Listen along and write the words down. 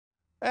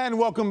And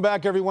welcome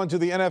back, everyone, to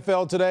the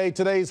NFL Today.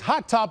 Today's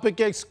hot topic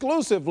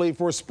exclusively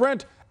for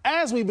Sprint.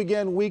 As we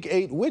begin Week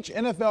 8, which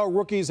NFL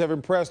rookies have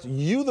impressed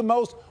you the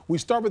most? We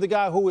start with the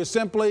guy who is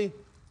simply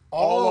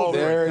all over.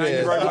 There it is. Thank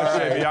you very much,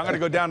 Davey. I'm going to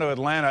go down to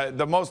Atlanta.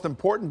 The most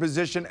important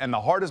position and the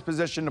hardest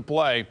position to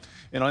play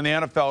in the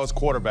NFL is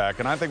quarterback.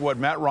 And I think what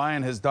Matt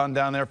Ryan has done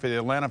down there for the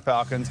Atlanta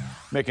Falcons,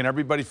 making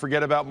everybody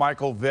forget about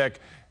Michael Vick,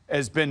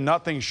 has been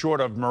nothing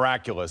short of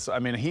miraculous. I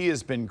mean, he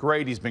has been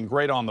great. He's been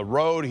great on the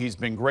road. He's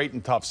been great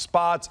in tough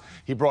spots.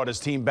 He brought his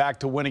team back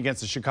to win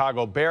against the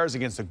Chicago Bears,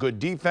 against a good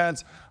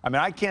defense. I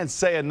mean, I can't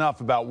say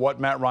enough about what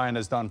Matt Ryan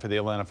has done for the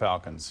Atlanta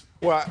Falcons.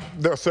 Well,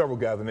 there are several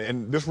guys in it,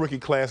 and this rookie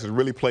class has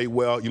really played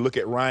well. You look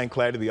at Ryan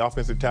Clady, the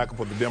offensive tackle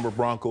for the Denver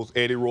Broncos,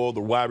 Eddie Royal, the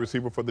wide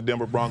receiver for the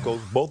Denver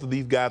Broncos. Both of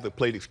these guys have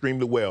played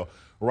extremely well.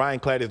 Ryan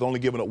Clady has only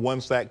given up 1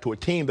 sack to a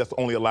team that's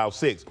only allowed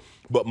 6.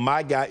 But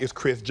my guy is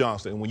Chris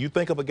Johnson. When you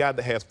think of a guy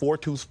that has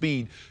 4.2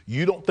 speed,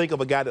 you don't think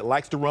of a guy that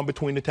likes to run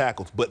between the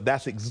tackles, but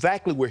that's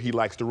exactly where he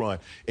likes to run.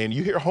 And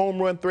you hear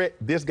home run threat,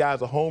 this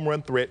guy's a home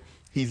run threat.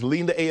 He's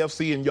leading the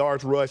AFC in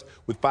yards rushed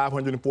with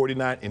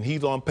 549, and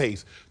he's on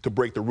pace to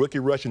break the rookie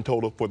rushing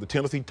total for the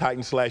Tennessee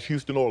Titans /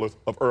 Houston Oilers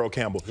of Earl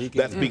Campbell.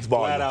 That speaks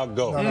volumes. Flat out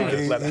go.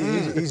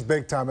 He's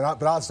big time.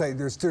 But I'll say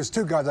there's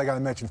 2 guys I got to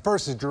mention.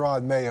 First is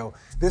Gerard Mayo.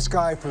 This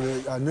guy for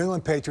the New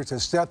England Patriots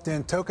has stepped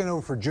in, taken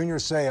over for Junior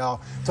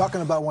Seau, talking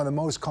about one of the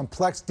most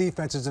complex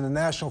defenses in the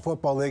National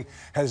Football League,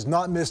 has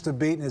not missed a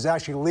beat and is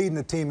actually leading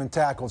the team in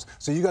tackles.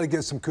 So you got to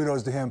give some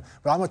kudos to him.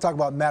 But I'm going to talk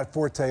about Matt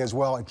Forte as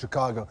well in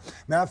Chicago.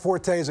 Matt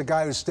Forte is a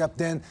guy who stepped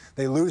in.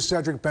 They lose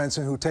Cedric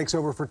Benson, who takes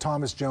over for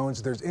Thomas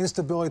Jones. There's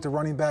instability at the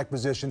running back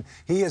position.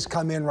 He has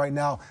come in right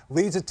now,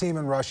 leads a team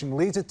in rushing,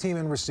 leads a team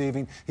in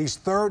receiving. He's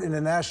third in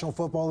the National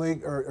Football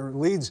League, or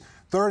leads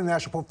third in the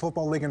National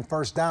Football League in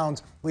first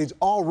downs, leads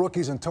all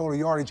rookies in total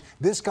yardage.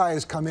 This guy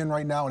has come in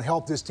right now and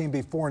helped this team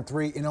be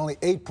 4-3 and only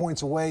 8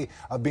 points away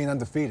of being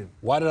undefeated.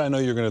 Why did I know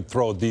you were going to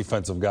throw a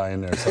defensive guy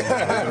in there? You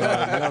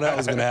know that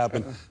was going to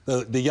happen.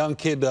 The young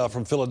kid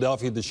from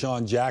Philadelphia,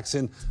 Deshaun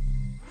Jackson,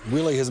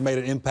 really has made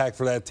an impact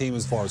for that team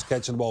as far as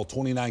catching the ball,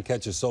 29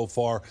 catches so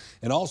far.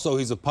 And also,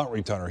 he's a punt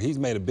returner. He's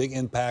made a big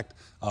impact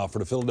for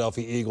the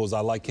Philadelphia Eagles. I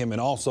like him.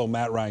 And also,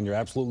 Matt Ryan, you're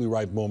absolutely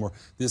right, Boomer.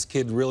 This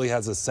kid really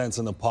has a sense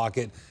in the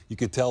pocket. You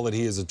could tell that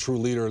he is a true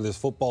leader of this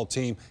football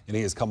team, and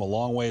he has come a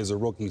long way as a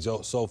rookie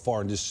so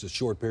far in just a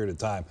short period of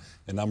time.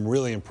 And I'm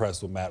really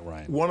impressed with Matt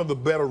Ryan. One of the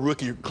better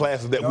rookie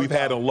classes that we've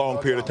had in a long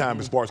period of time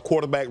as far as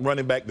quarterback,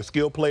 running back, the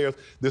skill players.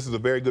 This is a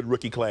very good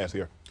rookie class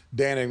here.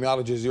 Dan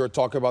acknowledges you're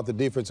talking about the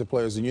defensive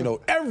players, and you know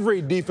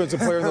every defensive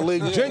player in the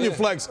league.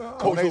 Genuflex,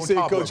 Coach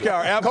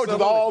Cowher. Coach is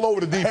all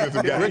over the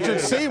defensive guy. Richard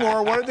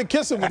Seymour wanted to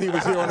kiss him when he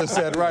was here on the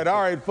set. Right. All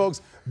right,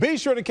 folks. Be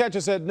sure to catch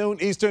us at noon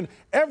Eastern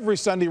every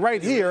Sunday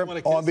right here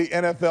on the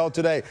NFL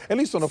Today. At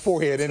least on the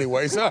forehead,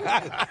 anyways.